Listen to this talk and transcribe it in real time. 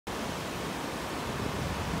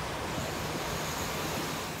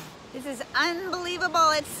This is unbelievable.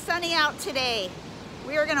 It's sunny out today.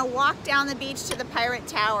 We are gonna walk down the beach to the Pirate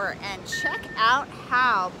Tower and check out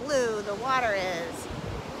how blue the water is.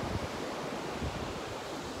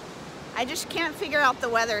 I just can't figure out the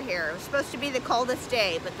weather here. It was supposed to be the coldest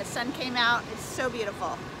day, but the sun came out. It's so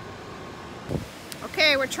beautiful.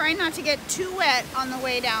 Okay, we're trying not to get too wet on the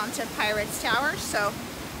way down to Pirates Tower, so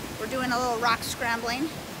we're doing a little rock scrambling.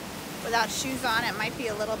 Without shoes on, it might be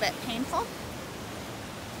a little bit painful,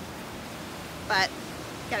 but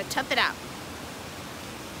gotta tough it out.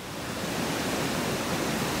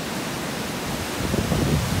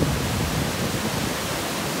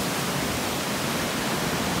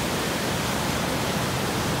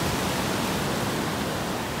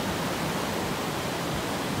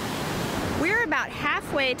 We're about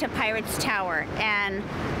halfway to Pirates Tower, and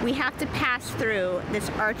we have to pass through this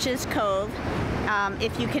Arch Cove.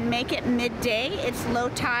 If you can make it midday, it's low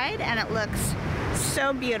tide and it looks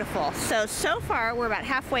so beautiful. So far we're about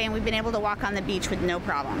halfway and we've been able to walk on the beach with no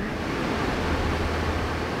problem.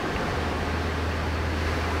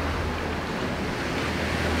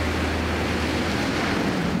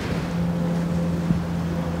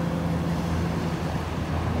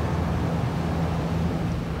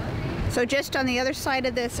 So just on the other side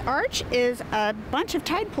of this arch is a bunch of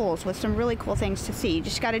tide pools with some really cool things to see. You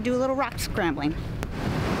just got to do a little rock scrambling.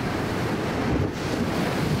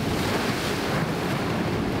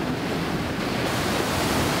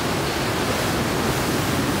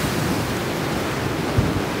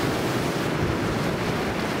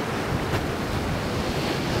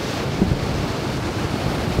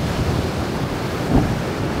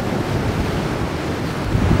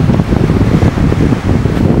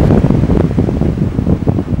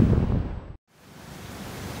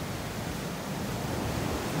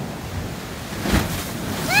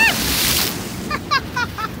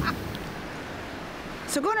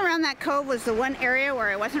 So going around that cove was the one area where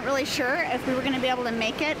I wasn't really sure if we were going to be able to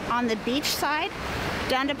make it on the beach side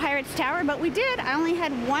down to Pirates Tower, but we did. I only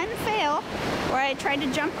had one fail where I tried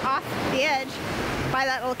to jump off the edge by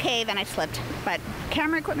that little cave and I slipped, but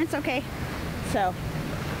camera equipment's okay, so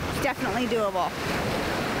it's definitely doable.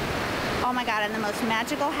 Oh my God, and the most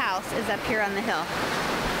magical house is up here on the hill.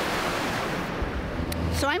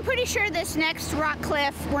 So I'm pretty sure this next rock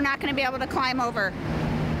cliff we're not going to be able to climb over.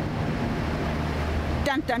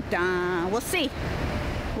 Dun dun dun. We'll see.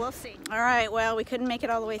 We'll see. All right, well, we couldn't make it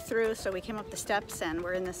all the way through, so we came up the steps and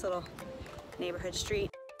we're in this little neighborhood street.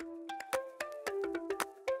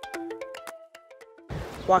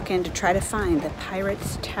 Walk in to try to find the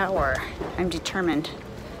Pirates Tower. I'm determined.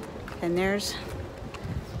 And there's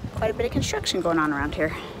quite a bit of construction going on around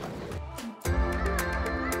here.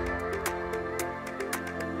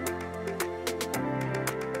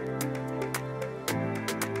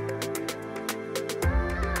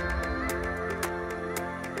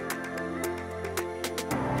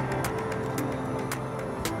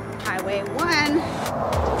 Highway 1.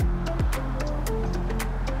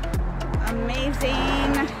 Amazing.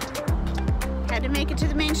 Had to make it to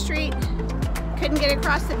the main street. Couldn't get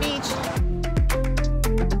across the beach.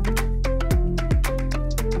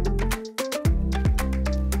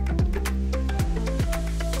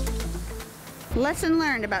 Lesson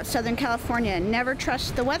learned about Southern California: never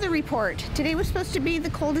trust the weather report. Today was supposed to be the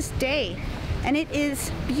coldest day, and it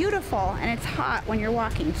is beautiful and it's hot when you're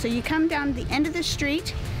walking. So you come down the end of the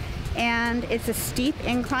street and it's a steep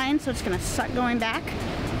incline, so it's gonna suck going back,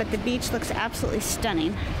 but the beach looks absolutely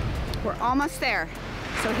stunning. We're almost there.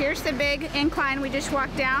 So here's the big incline we just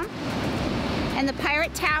walked down, and the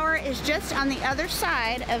Pirate Tower is just on the other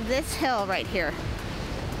side of this hill right here.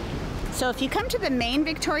 So if you come to the main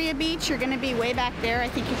Victoria Beach, you're gonna be way back there. I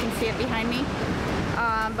think you can see it behind me.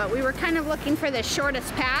 But we were kind of looking for the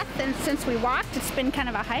shortest path, and since we walked, it's been kind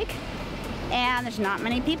of a hike. And there's not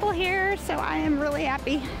many people here, so I am really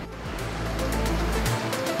happy.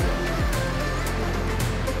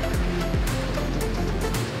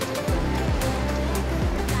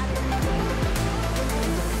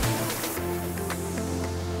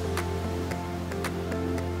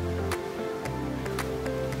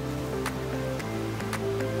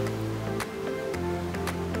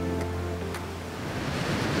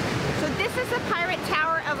 This is the Pirate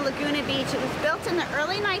Tower of Laguna Beach. It was built in the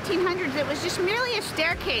early 1900s. It was just merely a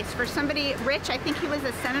staircase for somebody rich. I think he was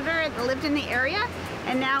a senator that lived in the area,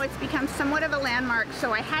 and now it's become somewhat of a landmark.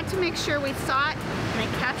 So I had to make sure we saw it, and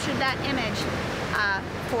I captured that image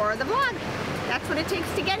for the vlog. That's what it takes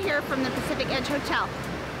to get here from the Pacific Edge Hotel.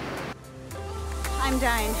 I'm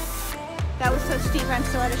dying. That was so steep, I'm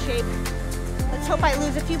so out of shape. Let's hope I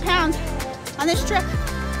lose a few pounds on this trip.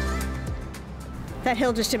 That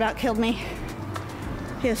hill just about killed me.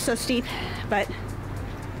 It was so steep, but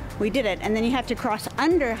we did it. And then you have to cross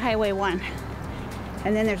under Highway 1.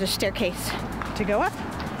 And then there's a staircase to go up.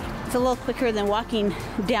 It's a little quicker than walking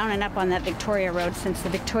down and up on that Victoria Road, since the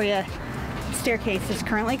Victoria staircase is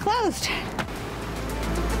currently closed.